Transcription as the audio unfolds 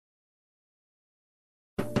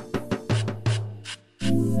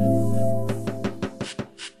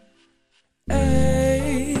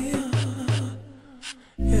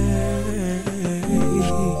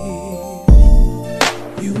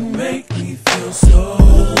feel so.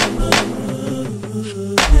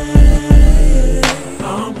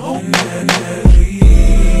 I'm hoping that we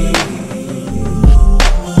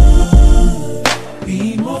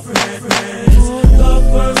be more friends,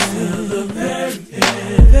 lovers till the very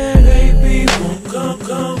end. Baby, won't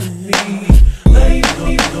come with me. Let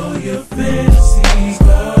you know your fantasies.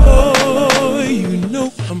 Oh, you know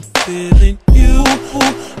I'm feeling you.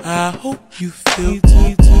 I hope you feel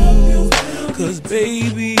me too. Cause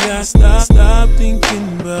baby, I stop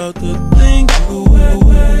thinking about the things you do.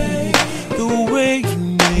 The way you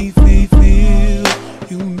make me feel.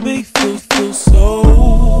 You make me feel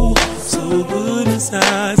so good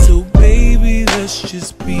inside. So baby, let's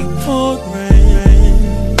just be more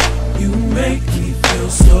friends. You make me feel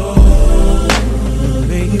so.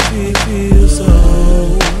 Make me feel so.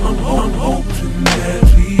 I'm hoping that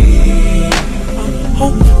I'm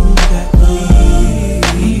hoping that we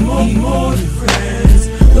be more than friends,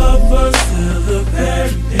 lovers till the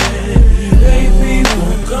very end. Baby,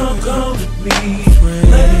 won't come with me.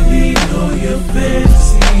 Let me know your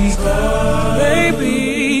fantasies. Baby,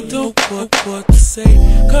 don't know what to say,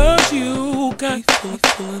 cause you got me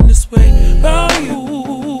feeling this way about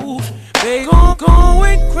you. Baby,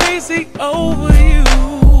 going crazy over you.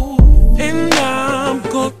 And I'm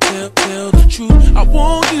gonna tell the truth. I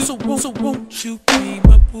want you, so won't you be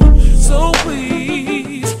my boo? So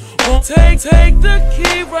please, won't take the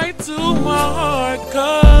key right to my heart.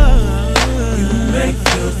 Cause you make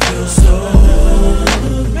me feel so.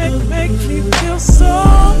 Make me feel so.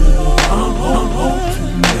 I'm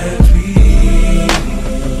hoping that we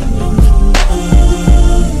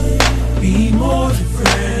be more than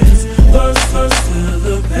friends, first till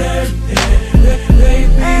the very end.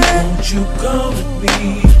 Baby, won't you come with me?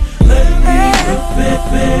 Let me your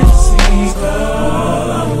fantasies. All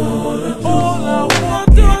I wanna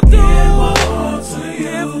do, give my heart to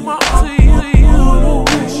you. I wanna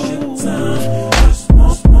waste your time, just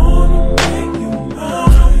wanna make you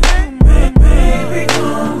mine. Baby,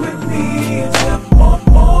 come with me, tell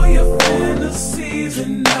all your fantasies,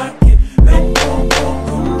 and I can make them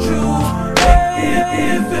come true.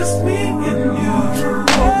 If it's me and you.